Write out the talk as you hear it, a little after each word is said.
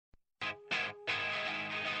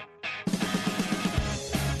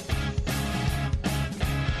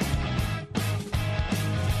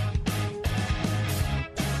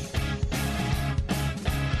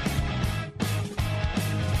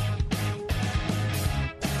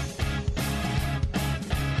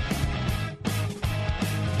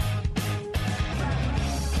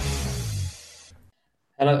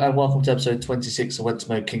Hello and welcome to episode 26 of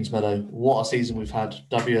Wentworth Kingsmeadow. What a season we've had.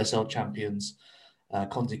 WSL champions,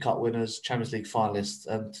 Conti Cup winners, Champions League finalists.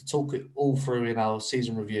 And to talk it all through in our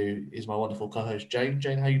season review is my wonderful co-host Jane.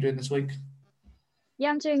 Jane, how are you doing this week?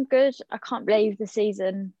 Yeah, I'm doing good. I can't believe the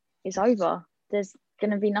season is over. There's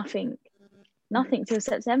going to be nothing till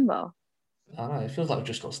September. I know, it feels like we've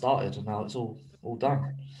just got started and now it's all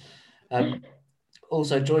done. Um,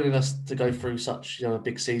 Also joining us to go through such a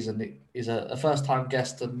big season is a first-time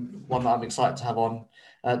guest and one that I'm excited to have on,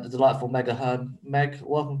 the delightful Meg Ahern. Meg,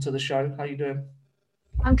 welcome to the show. How are you doing?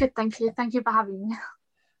 I'm good, thank you. Thank you for having me.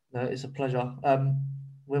 No, it's a pleasure.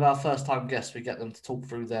 With our first time guests, we get them to talk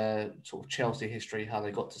through their sort of Chelsea history, how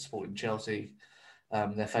they got to supporting Chelsea,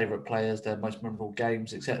 their favourite players, their most memorable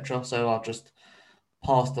games, etc. So I'll just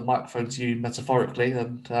pass the microphone to you metaphorically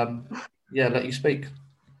and let you speak.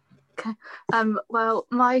 Okay. Well,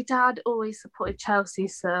 my dad always supported Chelsea,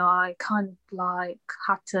 so I kind of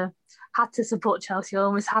had to support Chelsea. I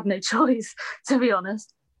almost had no choice, to be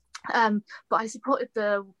honest. But I supported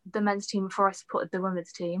the men's team before I supported the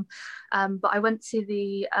women's team. But I went to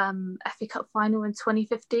the FA Cup final in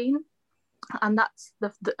 2015, and that's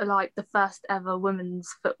the first ever women's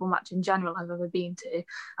football match in general I've ever been to,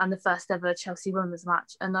 and the first ever Chelsea women's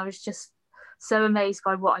match. And I was just so amazed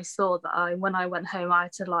by what I saw that when I went home, I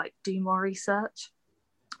had to do more research.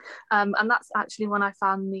 And that's actually when I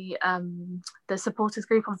found the supporters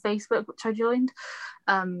group on Facebook, which I joined.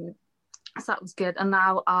 So that was good. And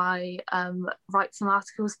now I write some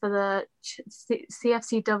articles for the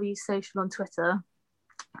CFCW social on Twitter,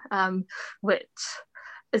 which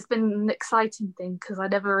has been an exciting thing because I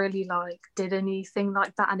never really did anything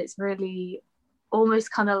like that, and it's really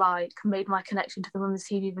almost kind of made my connection to the women's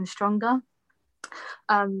team even stronger.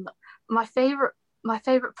 My favorite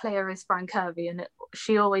player is Fran Kirby, and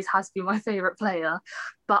she always has been my favorite player.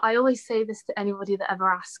 But I always say this to anybody that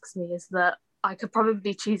ever asks me, is that I could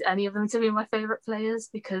probably choose any of them to be my favorite players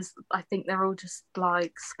because I think they're all just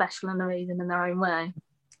special and amazing in their own way.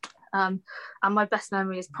 And my best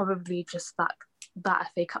memory is probably just that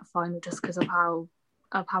FA Cup final, just because of how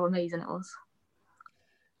amazing it was.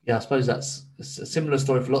 Yeah, I suppose that's a similar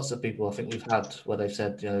story for lots of people. I think we've had where they've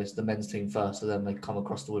said, it's the men's team first, and then they come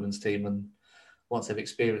across the women's team, and once they've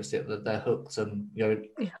experienced it, that they're hooked. And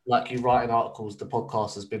like you write in articles, the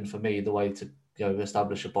podcast has been for me the way to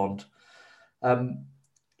establish a bond.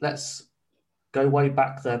 Let's go way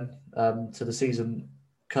back then to the season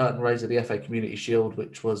curtain raiser of the FA Community Shield,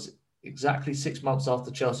 which was exactly 6 months after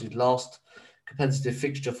Chelsea's last competitive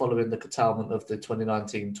fixture following the curtailment of the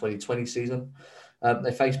 2019-2020 season.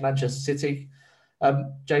 They faced Manchester City.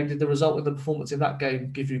 Jane, did the result in the performance in that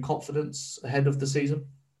game give you confidence ahead of the season?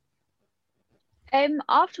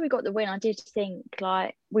 After we got the win, I did think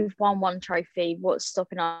we've won one trophy. What's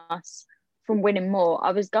stopping us from winning more?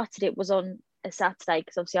 I was gutted it was on a Saturday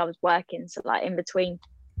because obviously I was working, so in between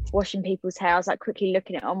washing people's hair, I was quickly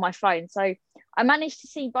looking at it on my phone. So I managed to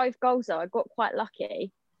see both goals though. I got quite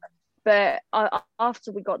lucky. But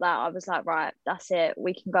after we got that, I was like, right, that's it.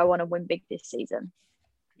 We can go on and win big this season.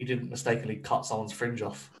 You didn't mistakenly cut someone's fringe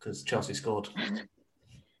off because Chelsea scored?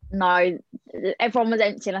 No, everyone was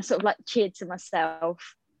empty and I sort of cheered to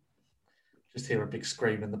myself. Just hear a big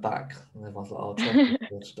scream in the back. And everyone's like, oh, Chelsea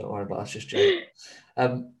scored. Don't worry about it, that's just joke.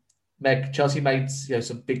 Meg, Chelsea made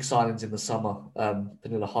some big signings in the summer.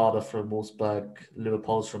 Pernilla Harder from Wolfsburg, Lua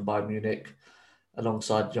Pols from Bayern Munich,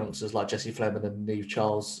 alongside youngsters like Jessie Fleming and Niamh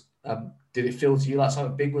Charles. Did it feel to you like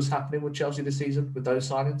something big was happening with Chelsea this season with those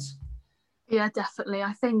signings? Yeah, definitely.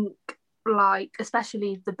 I think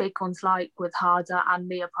especially the big ones with Harder and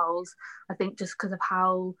Leopold's, I think just because of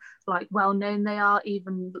how well known they are,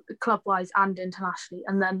 even club wise and internationally.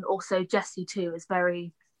 And then also Jessie too has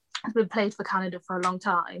been played for Canada for a long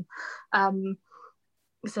time. I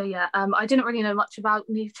didn't really know much about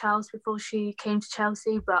Niamh Charles before she came to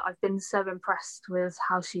Chelsea, but I've been so impressed with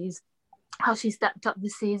how she stepped up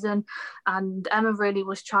this season. And Emma really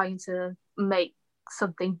was trying to make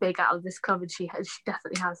something big out of this club, and she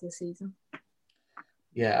definitely has this season.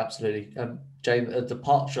 Yeah, absolutely. Jane, a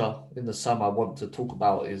departure in the summer I want to talk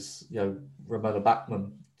about is Ramona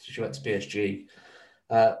Bachmann. She went to PSG.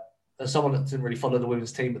 As someone that didn't really follow the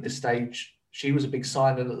women's team at this stage, she was a big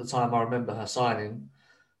signing at the time. I remember her signing,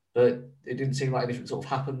 but it didn't seem like anything sort of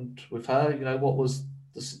happened with her. What was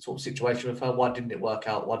the sort of situation with her? Why didn't it work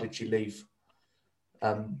out? Why did she leave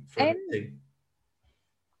for a team?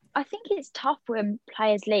 I think it's tough when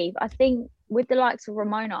players leave. I think with the likes of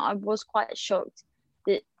Ramona, I was quite shocked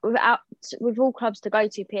that with all clubs to go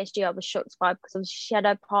to, PSG, I was shocked by, because she had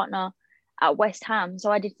her partner at West Ham.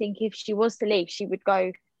 So I did think if she was to leave, she would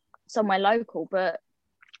go somewhere local. But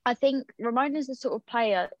I think Ramona's the sort of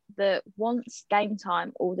player that wants game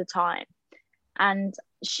time all the time. And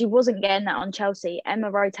she wasn't getting that on Chelsea. Emma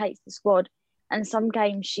rotates the squad, and some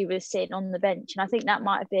games she was sitting on the bench. And I think that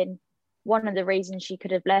might have been one of the reasons she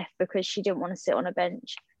could have left, because she didn't want to sit on a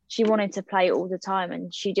bench. She wanted to play all the time,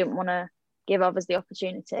 and she didn't want to give others the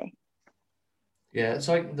opportunity. Yeah, it's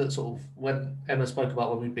something that sort of, when Emma spoke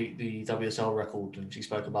about when we beat the WSL record, and she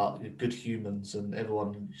spoke about good humans and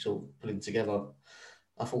everyone sort of pulling together,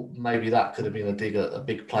 I thought maybe that could have been a dig at a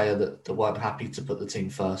big player that weren't happy to put the team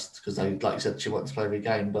first, because they, like you said, she wanted to play every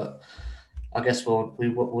game. But I guess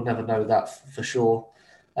we'll never know that for sure.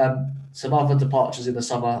 Some other departures in the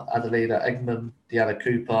summer: Adelina Eggman, Deanna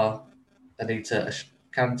Cooper, Anita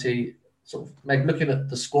Ashanti. Sort of, Meg, looking at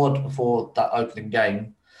the squad before that opening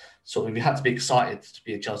game, sort of you had to be excited to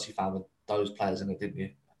be a Chelsea fan with those players in it, didn't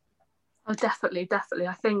you? Oh, definitely.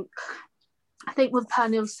 I think with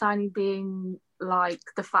Pernille's signing being like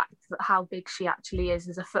the fact that how big she actually is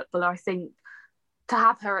as a footballer, I think to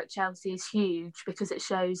have her at Chelsea is huge, because it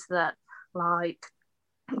shows that like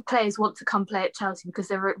players want to come play at Chelsea because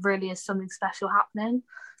there really is something special happening.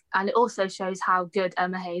 And it also shows how good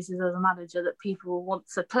Emma Hayes is as a manager, that people want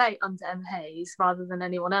to play under Emma Hayes rather than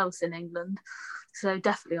anyone else in England. So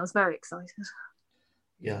definitely, I was very excited.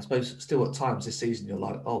 Yeah, I suppose still at times this season you're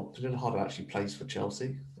like, oh, Pernille Harder actually plays for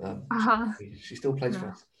Chelsea. She still plays for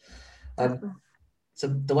us. So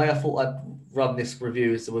the way I thought I'd run this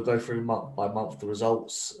review is that we'll go through month by month the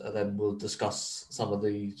results, and then we'll discuss some of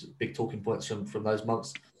the big talking points from those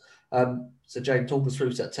months. So Jane, talk us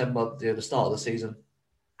through September, the start of the season.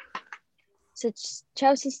 So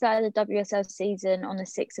Chelsea started the WSL season on the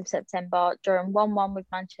 6th of September, drawing 1-1 with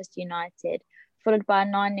Manchester United, followed by a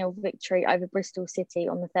 9-0 victory over Bristol City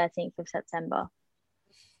on the 13th of September.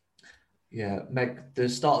 Yeah, Meg, the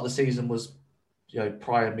start of the season was,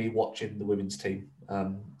 prior to me watching the women's team,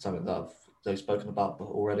 something that I've spoken about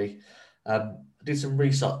already. I did some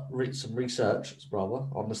research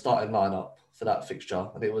on the starting lineup for that fixture,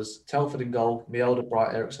 and it was Telford in goal, Mjolnir,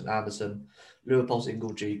 Bright, Eriksson, Anderson, Leopold,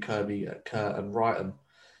 Ingledew, Kirby, Kerr, and Wrighton.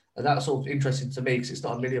 And that's sort of interesting to me because it's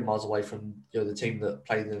not a million miles away from the team that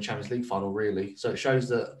played in the Champions League final, really. So it shows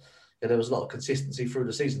that there was a lot of consistency through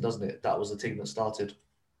the season, doesn't it? That was the team that started.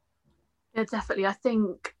 Yeah, definitely. I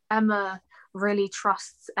think Emma really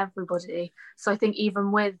trusts everybody. So I think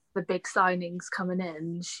even with the big signings coming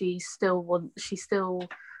in, she still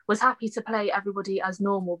was happy to play everybody as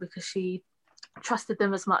normal, because she trusted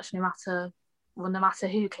them as much no matter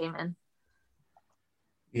who came in.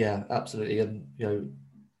 Yeah, absolutely. And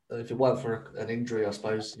if it weren't for an injury, I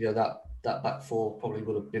suppose that back four probably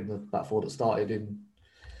would have been the back four that started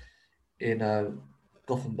in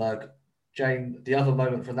Gothenburg. Jane, the other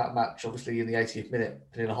moment from that match, obviously in the 80th minute,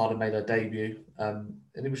 Pernille Harder made her debut, and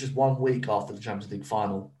it was just 1 week after the Champions League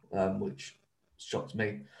final, which shocked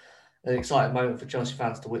me. An exciting moment for Chelsea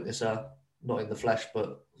fans to witness her, not in the flesh,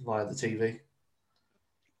 but via the TV.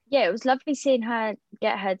 Yeah, it was lovely seeing her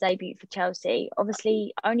get her debut for Chelsea.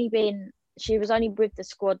 Obviously, she was only with the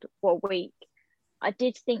squad for a week. I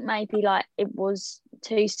did think maybe like it was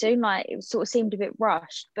too soon, like it sort of seemed a bit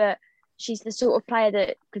rushed, but she's the sort of player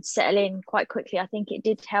that could settle in quite quickly. I think it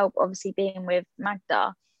did help, obviously, being with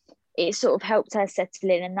Magda. It sort of helped her settle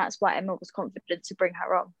in, and that's why Emma was confident to bring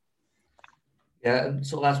her on. Yeah, and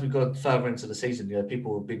sort of as we got further into the season,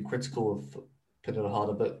 people have been critical of Pernille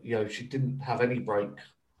Harder, but she didn't have any break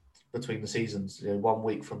between the seasons. 1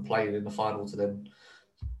 week from playing in the final to then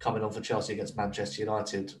coming on for Chelsea against Manchester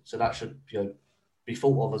United. So that should be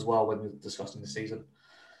thought of as well when we're discussing the season.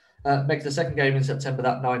 Meg, the second game in September,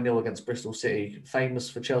 that 9-0 against Bristol City, famous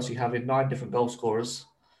for Chelsea having 9 different goal scorers.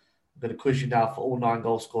 I'm going to quiz you now for all 9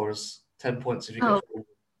 goal scorers. 10 points if you get all.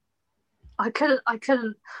 I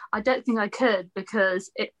don't think I could, because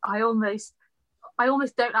I almost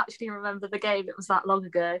don't actually remember the game. It was that long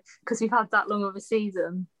ago, because we've had that long of a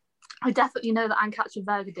season. I definitely know that Anne-Catherine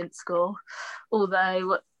Berger didn't score,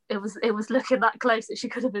 although it was looking that close that she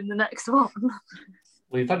could have been the next one.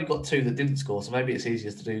 We've only got 2 that didn't score, so maybe it's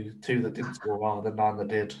easier to do 2 that didn't score rather than 9 that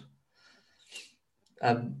did.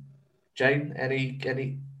 Jane, how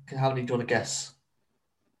many do you want to guess?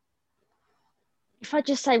 If I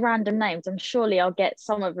just say random names, I'm surely I'll get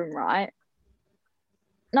some of them right.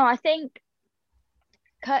 No, I think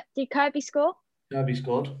did Kirby score? Kirby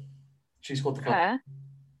scored. She scored the Kerr.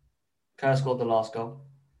 Kerr scored the last goal.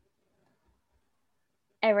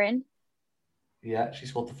 Erin. Yeah, she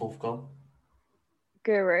scored the 4th goal.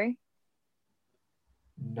 Guru.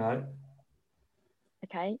 No.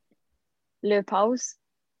 Okay. Leopolds.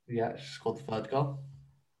 Yeah, she scored the 3rd goal.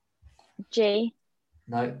 G.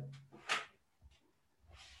 No.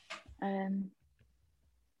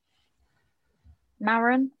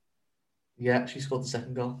 Maron. Yeah, she scored the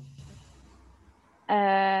second goal.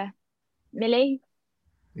 Millie.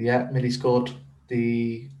 Yeah, Millie scored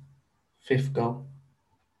the 5th goal.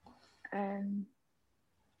 I'm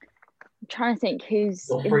trying to think who's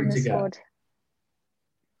Got in free the to get. squad.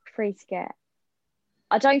 Free to get.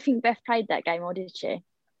 I don't think Beth played that game, or did she?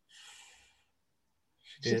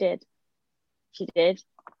 She did. She did.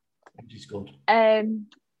 And she scored.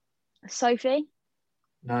 Sophie.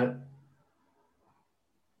 No.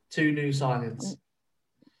 2 new signings.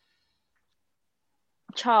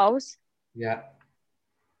 Charles. Yeah.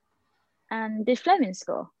 And did Fleming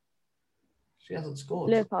score? She hasn't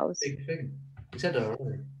scored. Leopolds. Big thing. You said her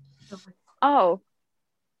already. Oh,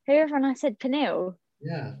 whoever I said Peniel.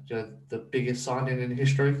 Yeah, the biggest signing in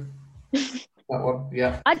history. That one,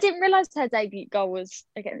 yeah. I didn't realise her debut goal was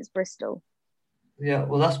against Bristol. Yeah,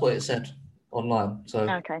 well, that's what it said online. So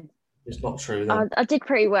okay, it's not true. Then. I did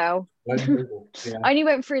pretty well. Yeah. I only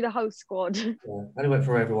went through the whole squad. Yeah, only went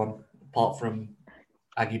for everyone apart from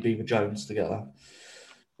Aggie Beaver Jones to get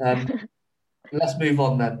that. Let's move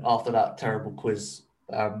on then after that terrible quiz.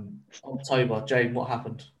 October, Jane, what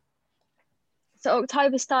happened? So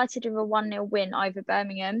October started with a 1-0 win over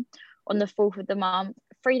Birmingham on the 4th of the month.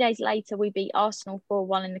 3 days later, we beat Arsenal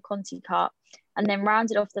 4-1 in the Conti Cup, and then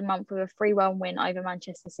rounded off the month with a 3-1 win over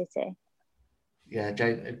Manchester City. Yeah,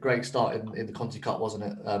 Jane, a great start in the Conti Cup, wasn't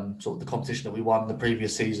it? Sort of the competition that we won the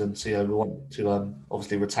previous season. So we want to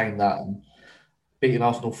obviously retain that, and beating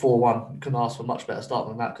Arsenal 4-1. You couldn't ask for a much better start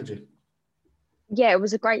than that, could you? Yeah, it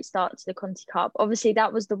was a great start to the Conti Cup. Obviously,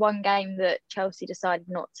 that was the one game that Chelsea decided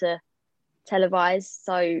not to televise.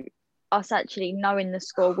 So us actually knowing the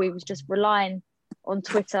score, we was just relying on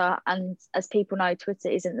Twitter. And as people know, Twitter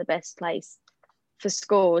isn't the best place for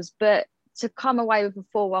scores. But to come away with a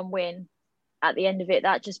 4-1 win at the end of it,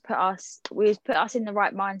 that just put us in the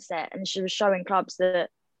right mindset, and she was showing clubs that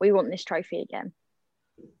we want this trophy again.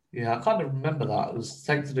 Yeah, I kind of remember that. It was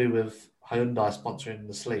something to do with Hyundai sponsoring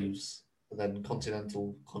the sleeves, and then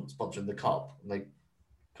Continental sponsoring the cup, and they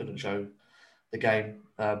couldn't show the game.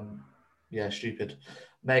 Yeah, stupid.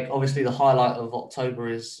 Meg, obviously the highlight of October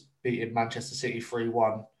is beating Manchester City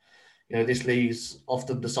 3-1. You know, this league's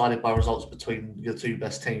often decided by results between your two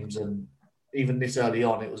best teams, and even this early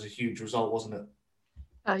on, it was a huge result, wasn't it?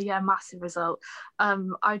 Yeah, massive result.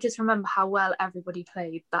 I just remember how well everybody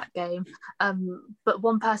played that game. But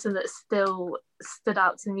one person that still stood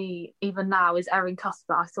out to me even now is Erin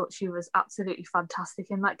Cuthbert. I thought she was absolutely fantastic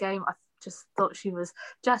in that game. I just thought she was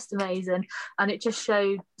just amazing, and it just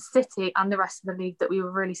showed City and the rest of the league that we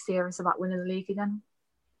were really serious about winning the league again.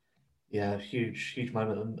 Yeah, huge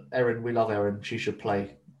moment. And Erin, we love Erin. She should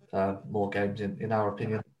play more games, in our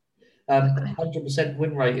opinion. 100%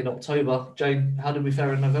 win rate in October. Jane, how did we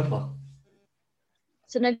fare in November?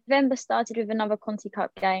 So November started with another Conti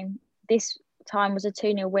Cup game. This time was a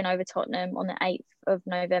 2-0 win over Tottenham on the 8th of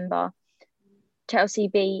November. Chelsea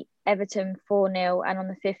beat Everton 4-0, and on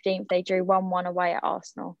the 15th they drew 1-1 away at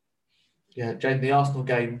Arsenal. Yeah, Jane, the Arsenal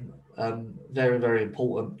game, very, very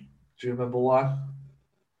important. Do you remember why?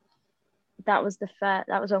 That was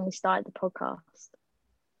when we started the podcast.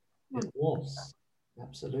 It was.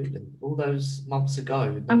 Absolutely. All those months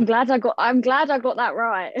ago. I'm glad I got that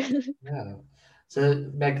right. Yeah. So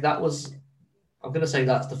Meg, I'm gonna say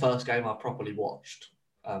that's the first game I properly watched.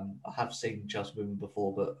 I have seen Chelsea women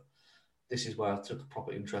before, but this is where I took a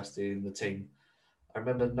proper interest in the team. I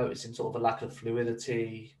remember noticing sort of a lack of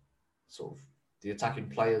fluidity, sort of the attacking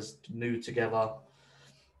players new together.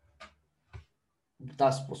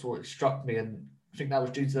 That's what sort of struck me, and I think that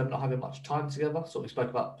was due to them not having much time together. So we spoke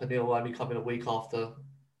about Peniel only coming a week after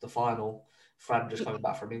the final, Fran just coming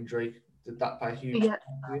back from injury. Did that play a huge part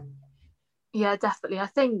for you? Yeah, definitely. I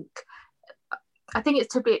think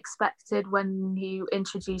it's to be expected when you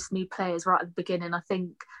introduce new players right at the beginning. I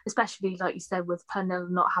think, especially like you said, with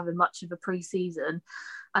Pernell not having much of a pre-season,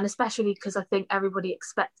 and especially because I think everybody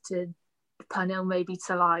expected Pernell maybe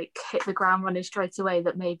to like hit the ground running straight away,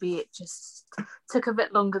 that maybe it just took a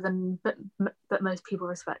bit longer than but most people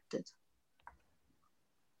respected.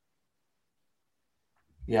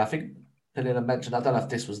 Yeah, I think Pernilla mentioned, I don't know if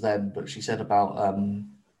this was then, but she said about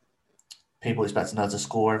people expecting her to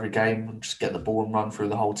score every game and just get the ball and run through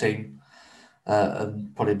the whole team.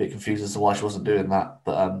 And probably a bit confused as to why she wasn't doing that.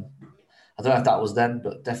 But I don't know if that was then,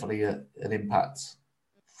 but definitely an impact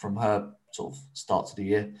from her sort of start to the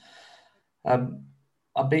year. I'm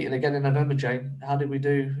beaten again in November, Jane. How did we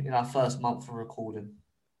do in our first month of recording?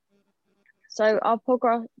 So our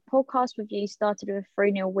podcast review started with a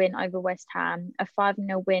 3-0 win over West Ham, a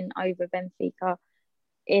 5-0 win over Benfica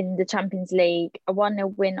in the Champions League, a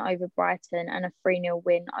 1-0 win over Brighton and a 3-0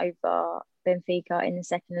 win over Benfica in the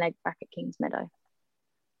second leg back at Kingsmeadow.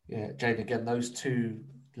 Yeah, Jane, again, those two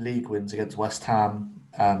league wins against West Ham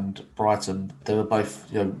and Brighton, they were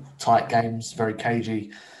both tight games, very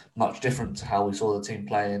cagey, much different to how we saw the team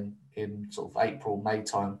playing in sort of April, May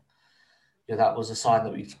time. Yeah, that was a sign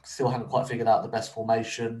that we still haven't quite figured out the best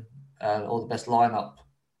formation or the best lineup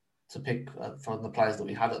to pick from the players that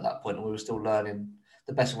we had at that point, and we were still learning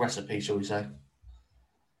the best recipe, shall we say.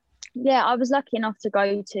 Yeah, I was lucky enough to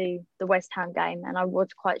go to the West Ham game, and I was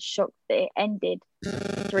quite shocked that it ended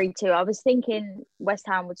 3-2. I was thinking West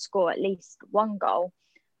Ham would score at least one goal,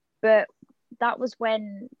 but that was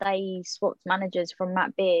when they swapped managers from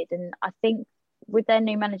Matt Beard, and I think with their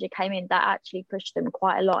new manager came in, that actually pushed them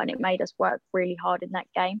quite a lot, and it made us work really hard in that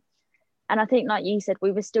game. And I think, like you said,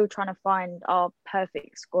 we were still trying to find our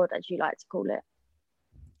perfect squad, as you like to call it.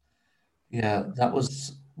 Yeah, that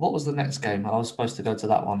was what was the next game? I was supposed to go to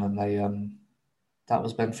that one, and they that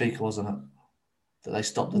was Benfica, wasn't it? That they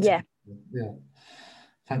stopped the Yeah. team. Yeah.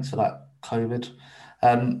 Thanks for that, COVID.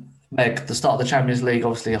 Meg, the start of the Champions League,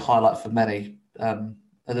 obviously a highlight for many. And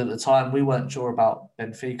at the time, we weren't sure about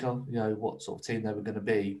Benfica, what sort of team they were going to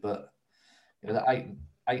be. But that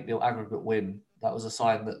 8-0 aggregate win, that was a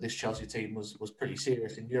sign that this Chelsea team was pretty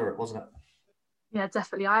serious in Europe, wasn't it? Yeah,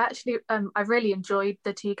 definitely. I really enjoyed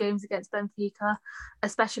the two games against Benfica,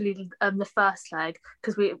 especially the first leg,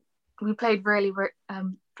 because we played really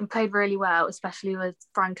well, especially with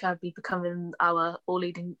Frank Kirby becoming our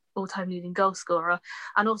all-time leading goal scorer,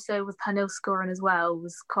 and also with Panil scoring as well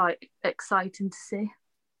was quite exciting to see.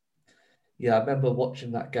 Yeah, I remember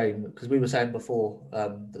watching that game because we were saying before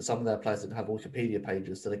that some of their players didn't have Wikipedia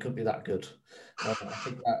pages, so they couldn't be that good. I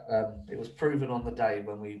think that it was proven on the day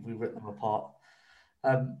when we ripped them apart.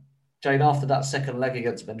 Jane, after that second leg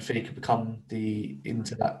against Benfica, the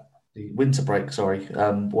winter break,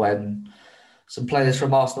 when some players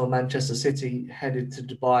from Arsenal and Manchester City headed to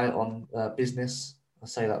Dubai on business. I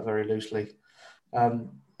say that very loosely.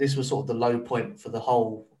 This was sort of the low point for the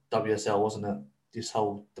whole WSL, wasn't it? This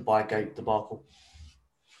whole Dubai Gate debacle.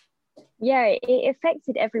 Yeah, it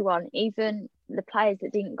affected everyone, even the players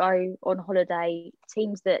that didn't go on holiday,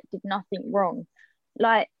 teams that did nothing wrong.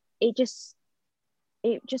 Like it just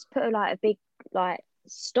put a big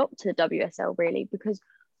stop to the WSL really, because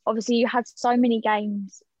obviously you had so many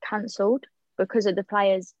games cancelled because of the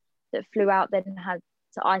players that flew out then had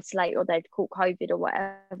to isolate or they'd caught COVID or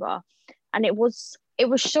whatever. And it was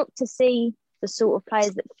shocked to see the sort of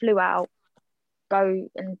players that flew out go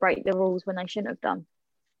and break the rules when they shouldn't have done.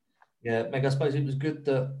 Yeah, Meg, I suppose it was good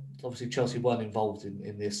that obviously Chelsea weren't involved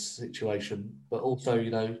in this situation, but also,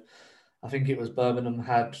 I think it was Birmingham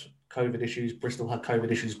had COVID issues, Bristol had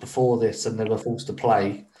COVID issues before this, and they were forced to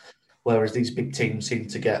play, whereas these big teams seem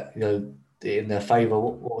to get, in their favour.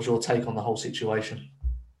 What was your take on the whole situation?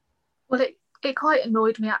 Well, it quite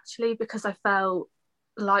annoyed me actually, because I felt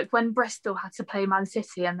like when Bristol had to play Man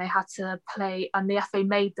City and they had to play, and the FA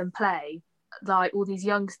made them play like all these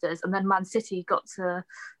youngsters, and then Man City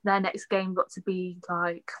their next game got to be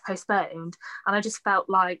like postponed, and I just felt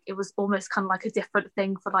like it was almost kind of like a different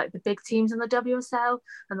thing for like the big teams in the WSL,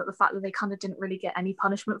 and that the fact that they kind of didn't really get any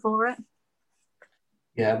punishment for it.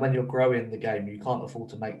 Yeah, when you're growing the game, you can't afford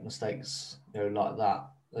to make mistakes, like that.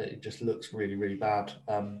 It just looks really, really bad.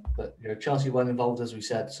 But Chelsea weren't involved, as we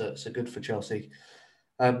said, so good for Chelsea.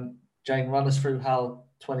 Jane, run us through how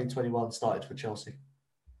 2021 started for Chelsea.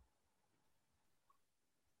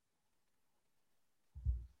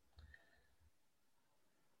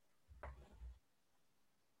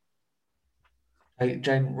 Hey,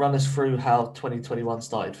 Jane, run us through how 2021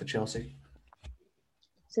 started for Chelsea.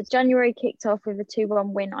 So January kicked off with a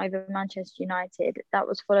 2-1 win over Manchester United. That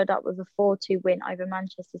was followed up with a 4-2 win over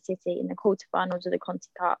Manchester City in the quarterfinals of the Conti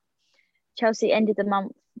Cup. Chelsea ended the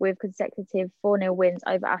month with consecutive 4-0 wins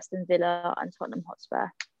over Aston Villa and Tottenham Hotspur.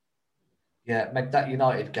 Yeah, Meg, that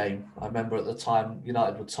United game, I remember at the time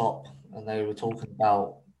United were top and they were talking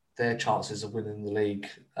about their chances of winning the league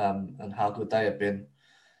and how good they had been.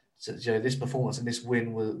 So, this performance and this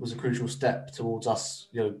win was a crucial step towards us,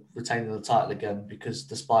 retaining the title again, because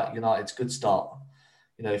despite United's good start,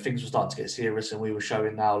 things were starting to get serious and we were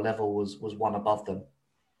showing now level was one above them.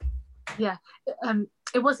 Yeah,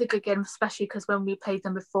 it was a good game, especially because when we played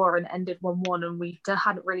them before and ended 1-1 and we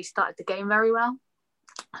hadn't really started the game very well.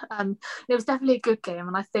 It was definitely a good game,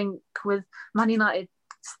 and I think with Man United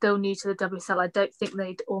still new to the WSL, I don't think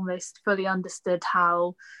they'd almost fully understood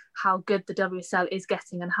how good the WSL is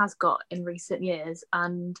getting and has got in recent years.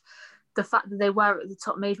 And the fact that they were at the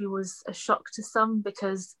top maybe was a shock to some,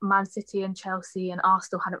 because Man City and Chelsea and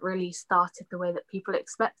Arsenal hadn't really started the way that people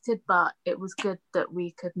expected, but it was good that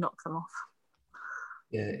we could knock them off.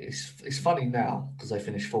 Yeah, it's funny now because they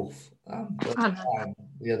finished fourth. But at I the know. time,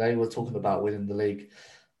 yeah, they were talking about winning the league.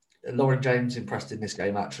 Lauren James impressed in this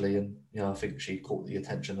game actually, and I think she caught the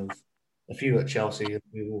attention of a few at Chelsea, as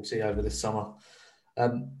we will see over this summer.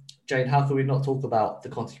 Jane, how can we not talk about the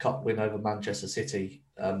Conti Cup win over Manchester City?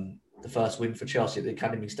 The first win for Chelsea at the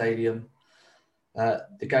Academy Stadium.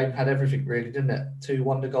 The game had everything really, didn't it? 2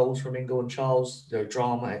 wonder goals from Ingle and Charles.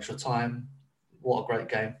 Drama, extra time. What a great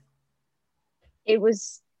game! It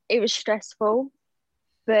was stressful,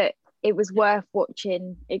 but it was worth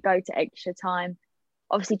watching it go to extra time.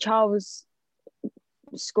 Obviously, Charles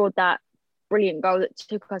scored that brilliant goal that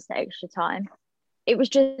took us to extra time. It was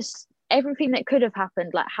just everything that could have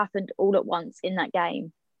happened, happened all at once in that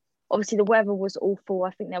game. Obviously, the weather was awful.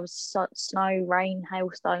 I think there was snow, rain,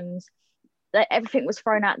 hailstones. Everything was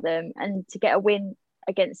thrown at them. And to get a win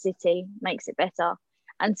against City makes it better.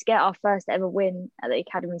 And to get our first ever win at the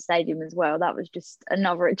Academy Stadium as well, that was just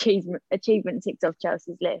another achievement ticked off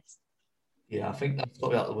Chelsea's list. Yeah, I think that's got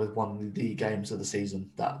to be up there with one of the games of the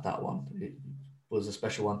season, that one. It was a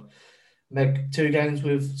special one. Meg, 2 games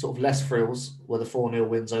with sort of less thrills were the 4-0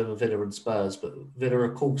 wins over Villa and Spurs, but Villa,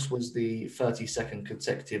 of course, was the 32nd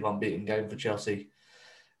consecutive unbeaten game for Chelsea.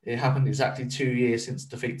 It happened exactly 2 years since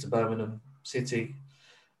defeat to Birmingham City.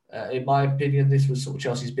 In my opinion, this was sort of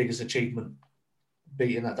Chelsea's biggest achievement,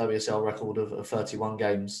 beating that WSL record of 31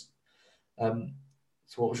 games.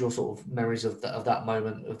 So what was your sort of memories of that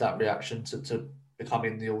moment, of that reaction to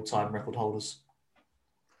becoming the all-time record holders?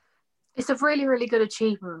 It's a really, really good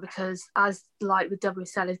achievement, because as like the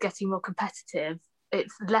WSL is getting more competitive,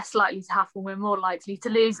 it's less likely to happen. We're more likely to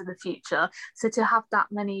lose in the future. So to have that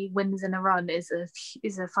many wins in a run is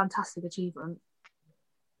a fantastic achievement.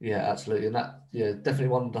 Yeah, absolutely, and that definitely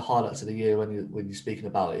one of the highlights of the year when you're speaking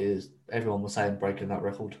about it is everyone was saying breaking that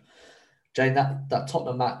record. Jane, that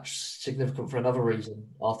Tottenham match significant for another reason.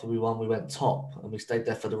 After we won, we went top and we stayed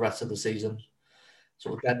there for the rest of the season.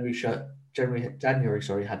 Sort of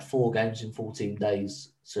January had 4 games in 14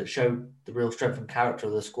 days. So it showed the real strength and character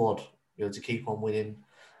of the squad, to keep on winning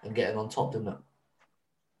and getting on top, didn't it?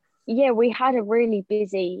 Yeah, we had a really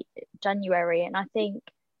busy January, and I think,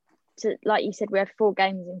 like you said, we had 4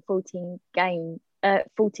 games in 14 days.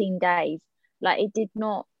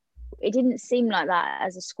 It didn't seem like that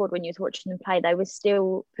as a squad when you were watching them play. They were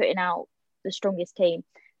still putting out the strongest team.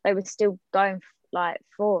 They were still going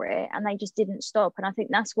for it, and they just didn't stop. And I think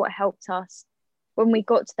that's what helped us when we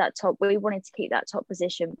got to that top. We wanted to keep that top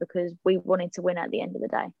position because we wanted to win at the end of the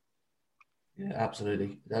day. Yeah,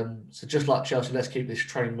 absolutely. So just like Chelsea, let's keep this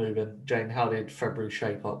train moving. Jane, how did February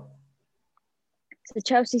shape up? So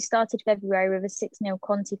Chelsea started February with a 6-0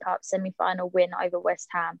 Conti Cup semi-final win over West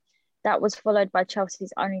Ham. That was followed by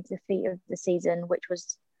Chelsea's only defeat of the season, which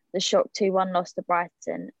was the shock 2-1 loss to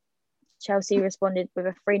Brighton. Chelsea responded with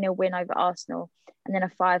a 3-0 win over Arsenal and then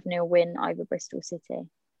a 5-0 win over Bristol City.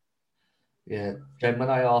 Yeah, Jen, when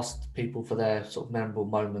I asked people for their sort of memorable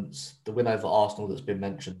moments, the win over Arsenal that's been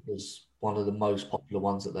mentioned was one of the most popular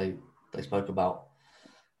ones that they spoke about.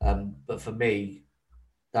 But for me,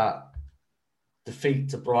 that defeat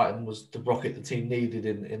to Brighton was the rocket the team needed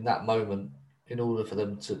in that moment in order for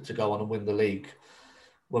them to go on and win the league.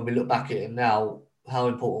 When we look back at it now, how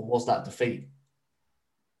important was that defeat?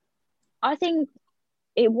 I think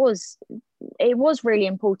it was really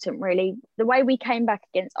important, really. The way we came back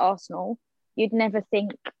against Arsenal, you'd never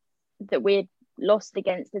think that we'd lost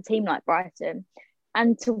against a team like Brighton.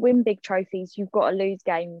 And to win big trophies, you've got to lose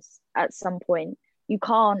games at some point. You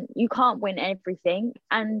can't win everything.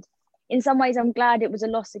 And in some ways, I'm glad it was a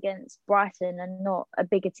loss against Brighton and not a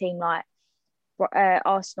bigger team like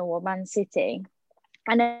Arsenal or Man City.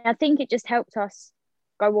 And I think it just helped us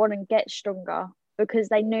go on and get stronger because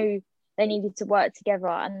they knew they needed to work together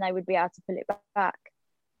and they would be able to pull it back.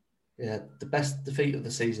 Yeah, the best defeat of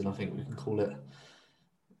the season, I think we can call it.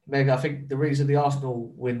 Meg, I think the reason the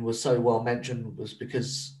Arsenal win was so well mentioned was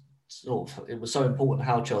because it was so important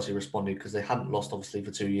how Chelsea responded because they hadn't lost, obviously, for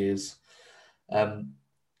 2 years in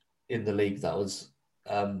the league. That was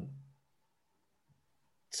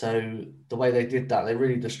so the way they did that, they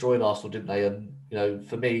really destroyed Arsenal, didn't they? And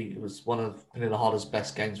for me, it was one of Pernilla Harder's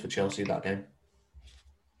best games for Chelsea that game.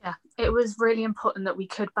 Yeah, it was really important that we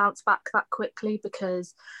could bounce back that quickly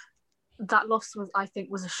because that loss I think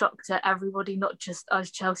was a shock to everybody, not just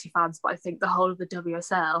us Chelsea fans, but I think the whole of the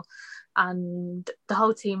WSL. And the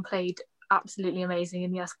whole team played absolutely amazing.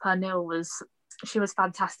 And yes, Pernille was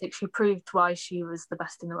fantastic. She proved why she was the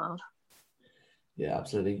best in the world. Yeah,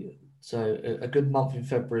 absolutely. So a good month in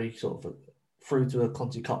February, sort of through to a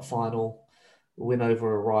Conti Cup final, a win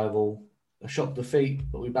over a rival, a shock defeat,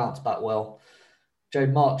 but we bounced back well.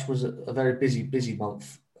 Jane, March was a very busy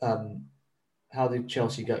month. How did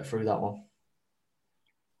Chelsea get through that one?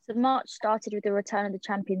 So March started with the return of the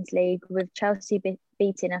Champions League, with Chelsea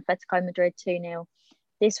beating Atletico Madrid 2-0.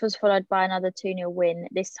 This was followed by another 2-0 win,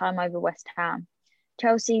 this time over West Ham.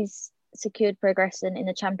 Chelsea's secured progression in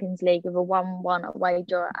the Champions League with a 1-1 away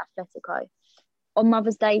draw at Atletico. On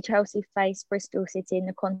Mother's Day, Chelsea faced Bristol City in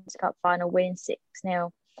the Conti Cup final, winning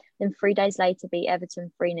 6-0. Then 3 days later beat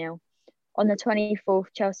Everton 3-0. On the 24th,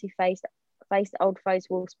 Chelsea faced old foes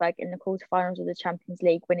Wolfsburg in the quarterfinals of the Champions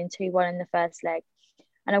League, winning 2-1 in the first leg.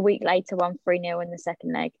 And a week later won 3-0 in the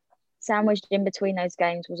second leg. Sandwiched in between those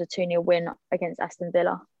games was a 2-0 win against Aston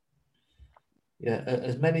Villa. Yeah,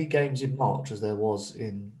 as many games in March as there was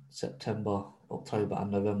in September, October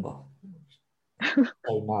and November.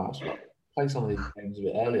 So mad. Like, play some of these games a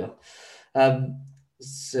bit earlier.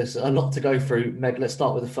 There's a lot to go through. Meg, let's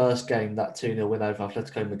start with the first game, that 2-0 win over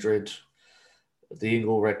Atletico Madrid. The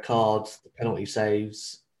Ingle red card, the penalty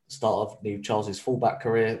saves, start of new Chelsea's fullback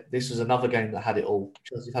career. This was another game that had it all.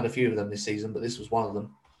 Chelsea's had a few of them this season, but this was one of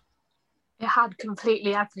them. It had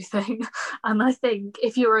completely everything. And I think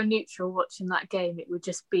if you were a neutral watching that game, it would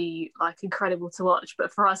just be like incredible to watch.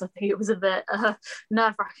 But for us, I think it was a bit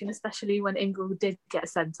nerve-wracking, especially when Ingle did get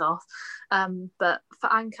sent off. But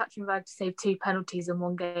for Anne Katrinberg to save 2 penalties in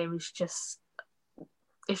one game is just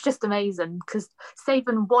amazing, because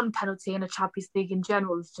saving 1 penalty in a Champions League in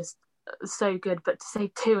general is just so good, but to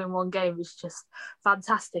save 2 in one game is just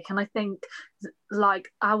fantastic. And I think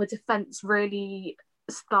like our defence really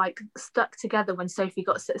stuck together when Sophie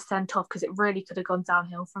got sent off, because it really could have gone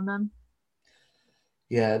downhill from them.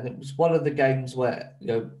 Yeah, and it was one of the games where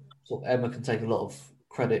sort of Emma can take a lot of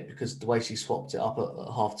credit, because the way she swapped it up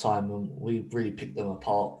at half time, and we really picked them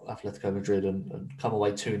apart, Atletico Madrid, and come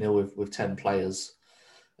away 2-0 with 10 players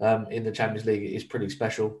in the Champions League is pretty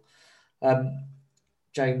special.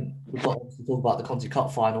 Jane, we've got to talk about the Conti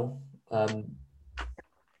Cup final.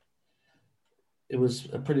 It was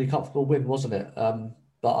a pretty comfortable win, wasn't it?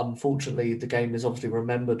 But unfortunately, the game is obviously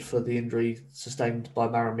remembered for the injury sustained by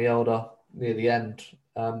Mara Mielda near the end.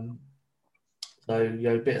 So,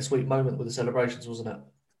 bittersweet moment with the celebrations, wasn't it?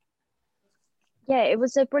 Yeah, it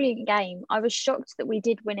was a brilliant game. I was shocked that we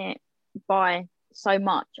did win it by so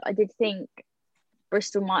much. I did think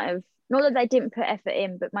Bristol might have, not that they didn't put effort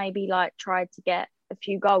in, but maybe like tried to get a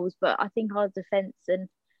few goals. But I think our defence and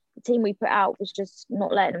the team we put out was just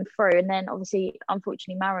not letting them through. And then obviously,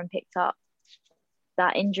 unfortunately, Marin picked up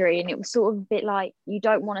that injury, and it was sort of a bit like you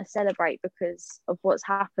don't want to celebrate because of what's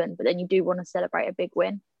happened, but then you do want to celebrate a big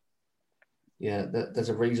win. Yeah, there's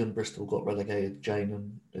a reason Bristol got relegated, Jane,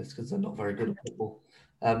 and it's because they're not very good at football.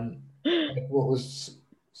 What was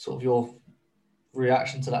sort of your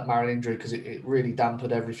reaction to that Marin injury? Because it really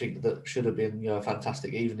dampened everything that should have been a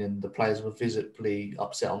fantastic evening. The players were visibly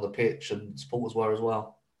upset on the pitch, and supporters were as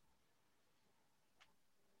well.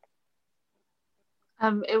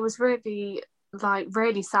 It was really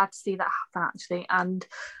sad to see that happen, actually. And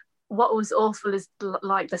what was awful is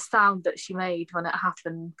like the sound that she made when it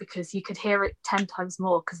happened, because you could hear it 10 times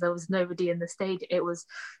more because there was nobody in the stadium. It was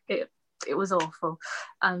awful.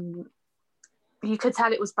 You could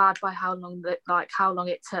tell it was bad by how long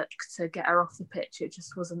it took to get her off the pitch. It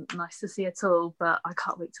just wasn't nice to see at all, but I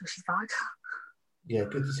can't wait till she's back. Yeah,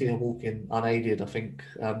 good to see her walking unaided, I think,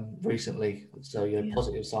 recently. So,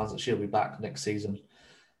 positive signs that she'll be back next season.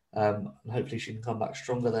 And hopefully she can come back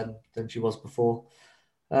stronger than she was before.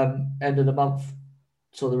 End of the month,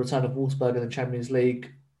 saw the return of Wolfsburg in the Champions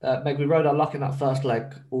League. Meg, we rode our luck in that first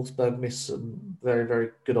leg. Wolfsburg missed some very, very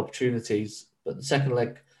good opportunities. But the second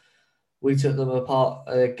leg, we took them apart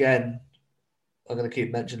again. I'm going to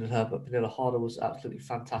keep mentioning her, but Pernilla Harder was absolutely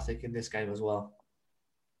fantastic in this game as well.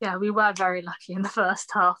 Yeah, we were very lucky in the first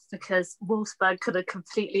half, because Wolfsburg could have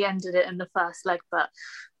completely ended it in the first leg, but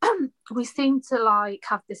we seem to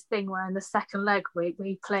have this thing where in the second leg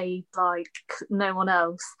we played like no one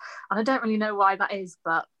else, and I don't really know why that is,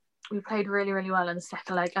 but we played really, really well in the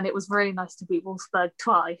second leg, and it was really nice to beat Wolfsburg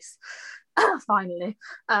twice finally.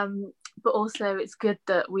 But also it's good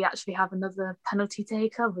that we actually have another penalty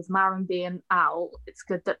taker. With Marin being out, it's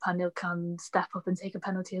good that Pernille can step up and take a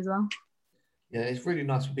penalty as well. Yeah, it's really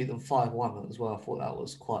nice to beat them 5-1 as well. I thought that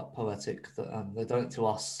was quite poetic that they've done it to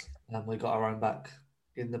us and we got our own back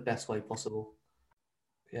in the best way possible.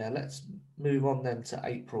 Yeah, let's move on then to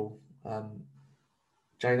April.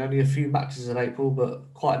 Jane, only a few matches in April,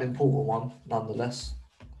 but quite an important one nonetheless.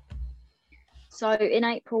 So in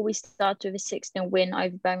April, we started with a 6-0 win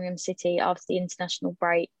over Birmingham City after the international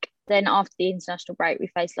break. Then after the international break, we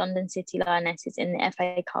faced London City Lionesses in the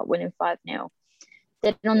FA Cup, winning 5-0.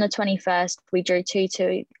 Then on the 21st, we drew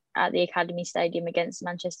 2-2 at the Academy Stadium against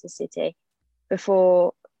Manchester City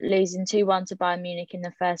before losing 2-1 to Bayern Munich in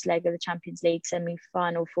the first leg of the Champions League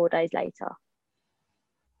semi-final 4 days later.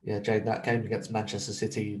 Yeah, Jane, that game against Manchester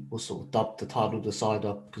City was sort of dubbed the title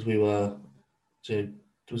decider because we were,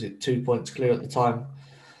 was it 2 points clear at the time?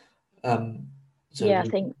 Yeah,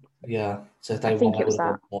 so if I they won, think they it was would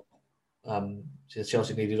have that. gone top. So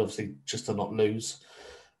Chelsea needed obviously just to not lose.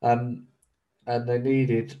 And they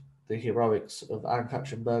needed the heroics of Aaron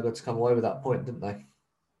Berger to come away with that point, didn't they?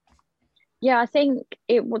 Yeah, I think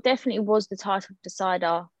it definitely was the title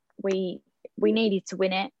decider. We needed to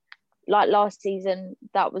win it. Like last season,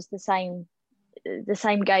 that was the same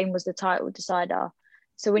game was the title decider.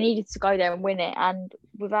 So we needed to go there and win it. And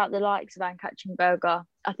without the likes of Anne-Catherine Berger,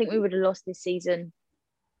 I think we would have lost this season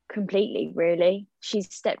completely, really.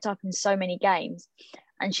 She's stepped up in so many games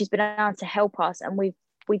and she's been able to help us. And we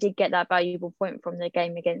did get that valuable point from the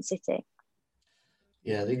game against City.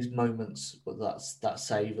 Yeah, these moments, but that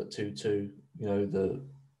save at 2-2, the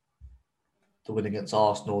win against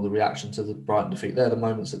Arsenal, the reaction to the Brighton defeat, they're the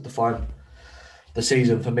moments that define the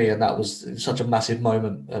season for me, and that was such a massive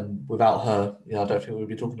moment. And without her, I don't think we'd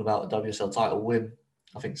be talking about a WSL title win.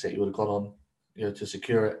 I think City would have gone on, to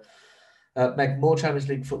secure it. Meg, more Champions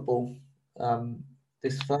League football.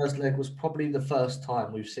 This first leg was probably the first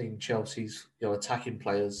time we've seen Chelsea's attacking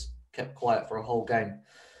players kept quiet for a whole game.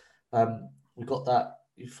 We got that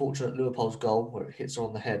fortunate Leopold's goal where it hits her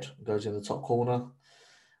on the head and goes in the top corner.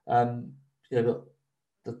 But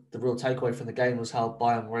the real takeaway from the game was how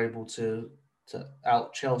Bayern were able to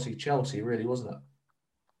out Chelsea, really, wasn't it?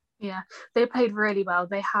 Yeah, they played really well.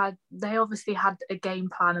 They obviously had a game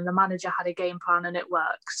plan, and the manager had a game plan, and it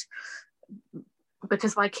worked.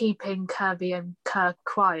 Because by keeping Kirby and Kerr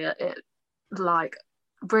quiet, it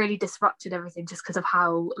really disrupted everything just because of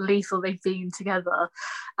how lethal they've been together,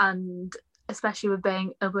 and especially with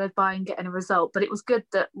Bayern getting a result. But it was good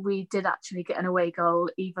that we did actually get an away goal,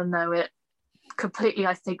 even though it completely,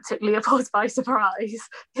 I think, took Leopold by surprise,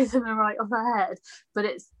 hitting him right on the head. But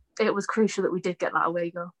it was crucial that we did get that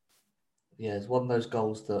away goal. Yeah, it's one of those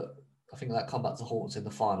goals that I think that come back to haunt us in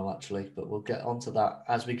the final, actually. But we'll get onto that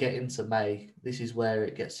as we get into May. This is where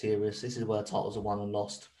it gets serious. This is where titles are won and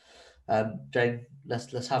lost. Jane,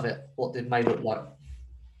 let's have it. What did May look like?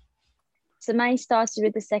 So May started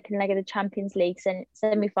with the second leg of the Champions League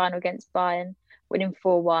semi-final against Bayern, winning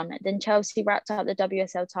 4-1. Then Chelsea wrapped up the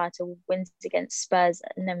WSL title, wins against Spurs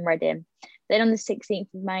and then Reading. Then on the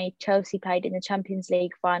 16th of May, Chelsea played in the Champions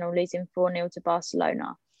League final, losing 4-0 to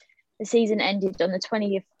Barcelona. The season ended on the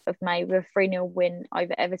 20th of May with a 3-0 win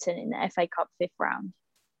over Everton in the FA Cup 5th round.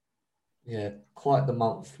 Yeah, quite the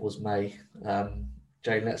month was May.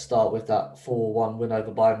 Jane, let's start with that 4-1 win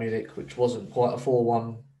over Bayern Munich, which wasn't quite a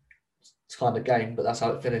 4-1 kind of game, but that's how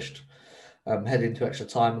it finished. Heading into extra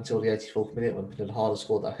time until the 84th minute when Pineda Harder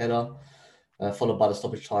scored that header, followed by the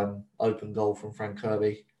stoppage time open goal from Frank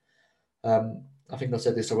Kirby. I think I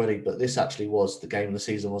said this already, but this actually was the game of the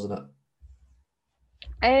season, wasn't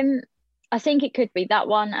it? I think it could be that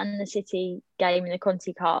one, and the City game in the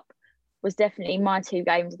Conti Cup was definitely my two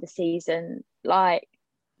games of the season. Like,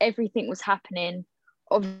 everything was happening.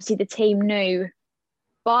 Obviously, the team knew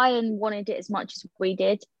Bayern wanted it as much as we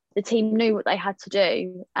did. The team knew what they had to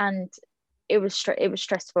do, and it was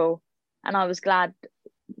stressful. And I was glad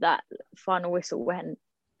that final whistle went.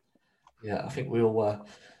 Yeah, I think we all were.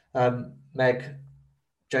 Meg,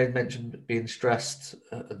 Jane mentioned being stressed,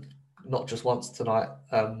 not just once tonight.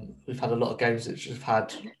 We've had a lot of games that have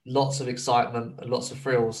had lots of excitement and lots of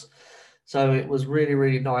thrills. So it was really,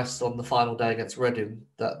 really nice on the final day against Reading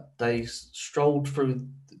that they strolled through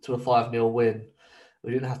to a 5-0 win.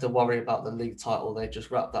 We didn't have to worry about the league title. They just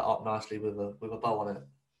wrapped that up nicely with a bow on it.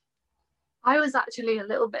 I was actually a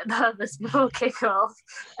little bit nervous before kickoff,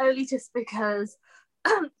 only just because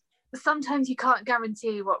sometimes you can't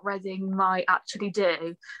guarantee what Reading might actually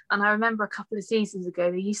do. And I remember a couple of seasons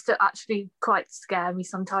ago, they used to actually quite scare me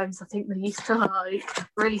sometimes. I think they used to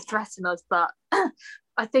really threaten us. But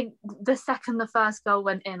I think the second the first goal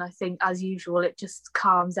went in, I think as usual, it just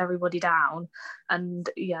calms everybody down. And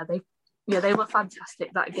they were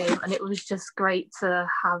fantastic that game. And it was just great to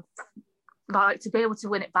have, to be able to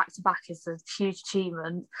win it back to back is a huge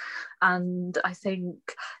achievement. And I think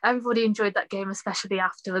everybody enjoyed that game, especially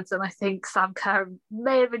afterwards. And I think Sam Kerr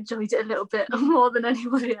may have enjoyed it a little bit more than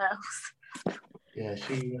anybody else. Yeah,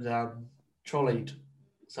 she was trolleyed,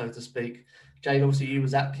 so to speak. Jade, obviously you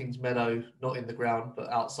was at Kingsmeadow, not in the ground,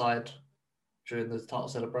 but outside during the title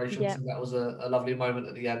celebrations, Yeah. and that was a lovely moment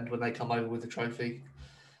at the end when they come over with the trophy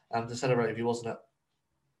to celebrate with you, wasn't it?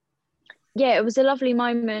 Yeah, it was a lovely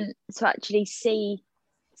moment to actually see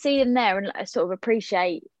them there and sort of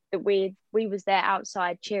appreciate that we was there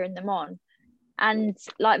outside cheering them on. And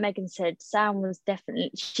like Megan said, Sam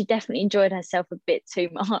she definitely enjoyed herself a bit too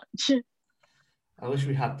much. I wish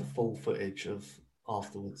we had the full footage of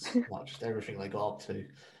afterwards, like just everything they got up to.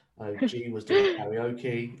 G was doing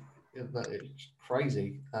karaoke. It's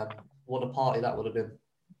crazy. What a party that would have been.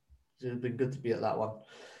 It would have been good to be at that one.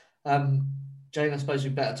 Jane, I suppose we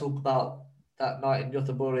better talk about that night in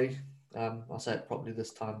Göteborg. I'll say it properly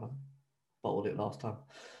this time. I bottled it last time.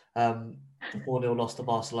 The 4-0 loss to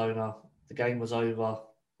Barcelona. The game was over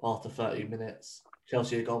after 30 minutes.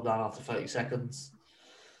 Chelsea a goal down after 30 seconds.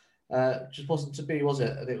 Just wasn't to be, was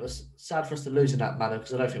it? And it was sad for us to lose in that manner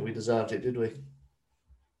because I don't think we deserved it, did we?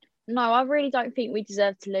 No, I really don't think we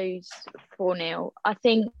deserved to lose 4-0. I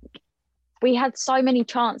think we had so many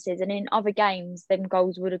chances, and in other games, them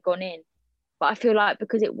goals would have gone in. But I feel like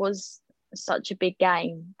because it was such a big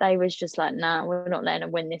game, they was just like, nah, we're not letting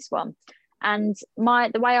them win this one. And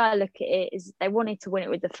the way I look at it is they wanted to win it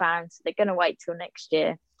with the fans. So they're going to wait till next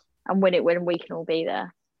year and win it when we can all be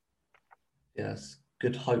there. Yes,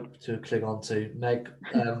 good hope to cling on to. Meg,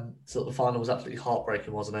 so the final was absolutely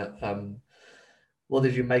heartbreaking, wasn't it? What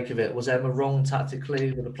did you make of it? Was Emma wrong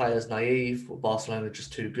tactically? Were the players naive? Were Barcelona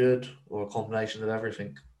just too good? Or a combination of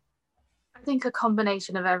everything? I think a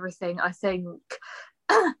combination of everything. I think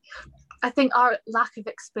our lack of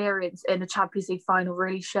experience in a Champions League final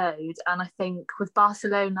really showed. And I think with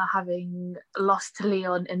Barcelona having lost to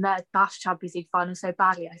Lyon in their last Champions League final so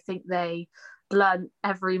badly, I think they learned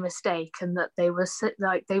every mistake and that they were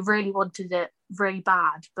like they really wanted it really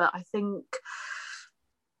bad. But I think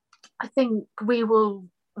we will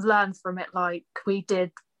learn from it like we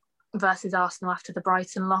did versus Arsenal after the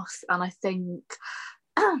Brighton loss. And I think,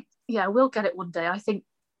 yeah, we'll get it one day. I think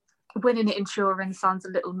winning it in Turin sounds a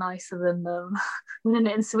little nicer than winning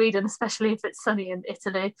it in Sweden, especially if it's sunny in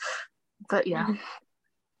Italy. But yeah.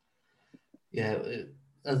 Yeah,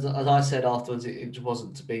 as I said afterwards, it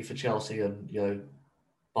wasn't to be for Chelsea, and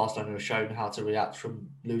Barcelona have shown how to react from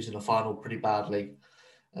losing a final pretty badly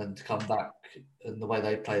and to come back, and the way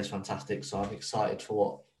they play is fantastic. So I'm excited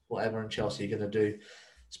for what Emma and Chelsea are going to do,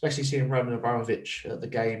 especially seeing Roman Abramovich at the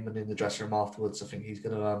game and in the dressing room afterwards. I think he's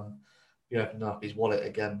going to be opening up his wallet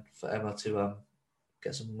again for Emma to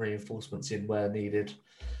get some reinforcements in where needed.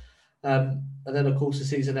 And then, of course, the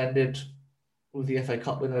season ended with the FA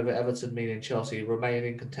Cup win over Everton, meaning Chelsea remain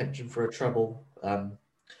in contention for a treble. That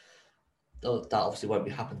obviously won't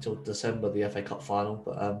be happening until December, the FA Cup final,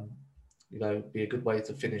 but be a good way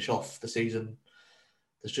to finish off the season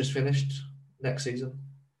that's just finished next season,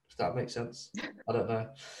 if that makes sense. I don't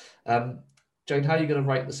know. Jane, how are you going to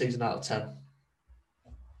rate the season out of 10?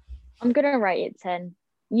 I'm going to rate it 10.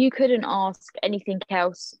 You couldn't ask anything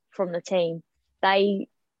else from the team. They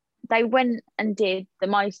went and did the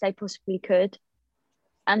most they possibly could,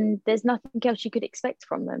 and there's nothing else you could expect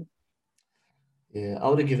from them. Yeah, I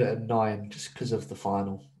would have given it a 9 just because of the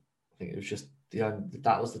final. I think it was just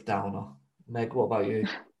that was the downer. Meg, what about you?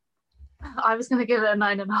 I was going to give it a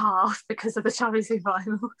 9.5 because of the Champions League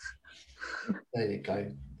final. There you go.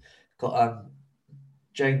 Got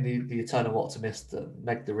Jane, the eternal optimist,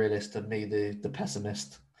 Meg the realist, and me the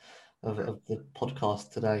pessimist of the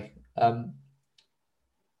podcast today.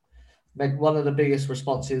 Meg, one of the biggest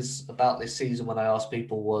responses about this season when I asked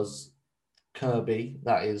people was Kirby,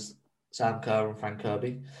 that is Sam Kerr and Frank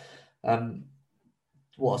Kirby.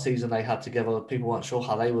 What a season they had together. People weren't sure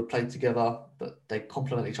how they would play together, but they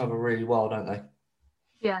complement each other really well, don't they?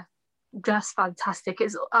 Yeah, just fantastic.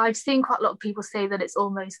 I've seen quite a lot of people say that it's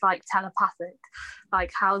almost like telepathic,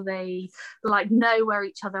 like how they like know where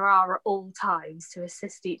each other are at all times to